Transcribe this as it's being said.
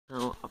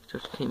Now I've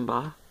just came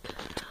back.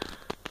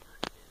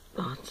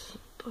 That's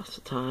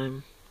the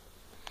time.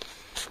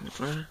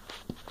 I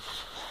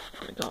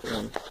got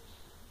one.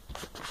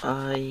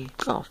 I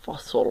got a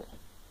fossil.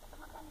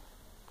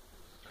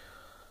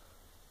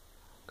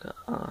 Look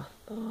at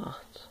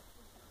that.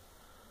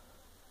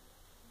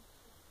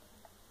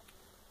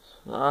 So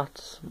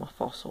that's my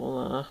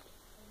fossil there.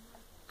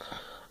 I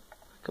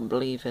can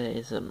believe it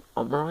is an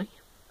omri.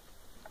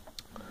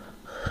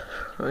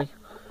 Right.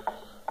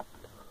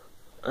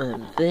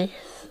 And this,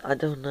 I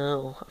don't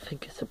know, I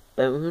think it's a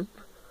bone.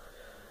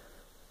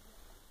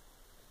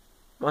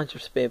 Might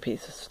just be a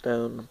piece of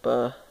stone,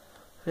 but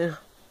yeah.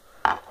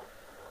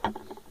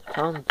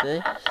 Found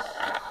this.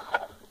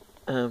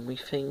 We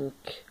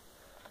think,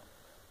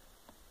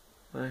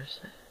 where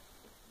is it?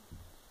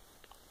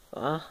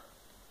 That?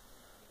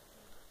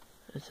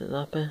 Is it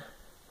that bit?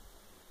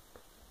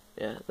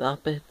 Yeah,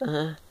 that bit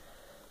there.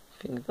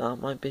 I think that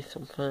might be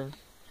something.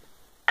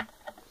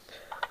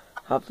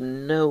 Have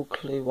no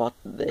clue what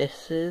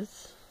this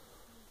is.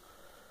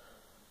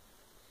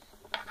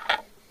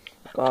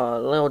 Got a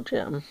little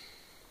gem.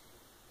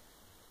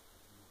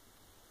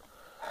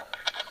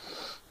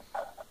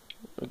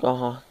 We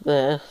got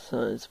this,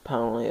 so it's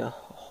apparently a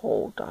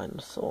whole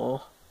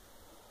dinosaur.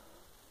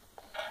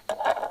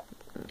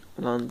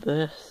 And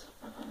this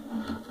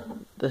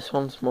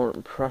one's more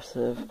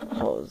impressive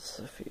because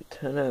if you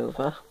turn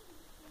over,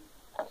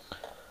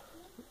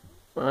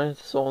 right,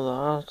 it's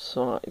all that,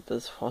 so like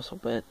there's a fossil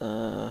bit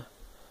there,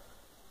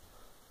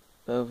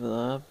 over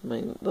there, I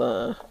mean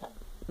there,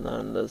 and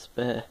then there's a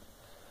bit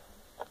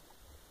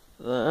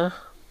there.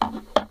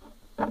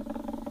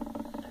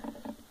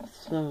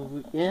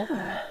 So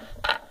yeah,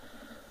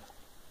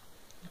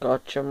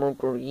 got General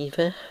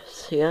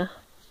Grievous here.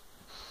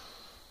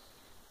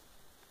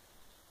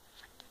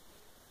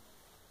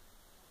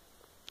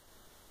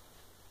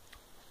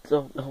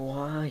 Don't know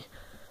why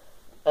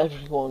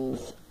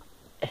everyone's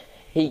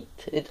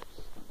hated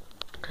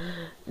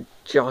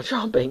Jar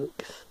Jar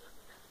Binks.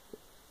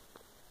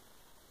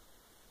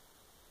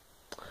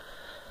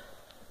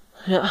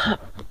 Yeah.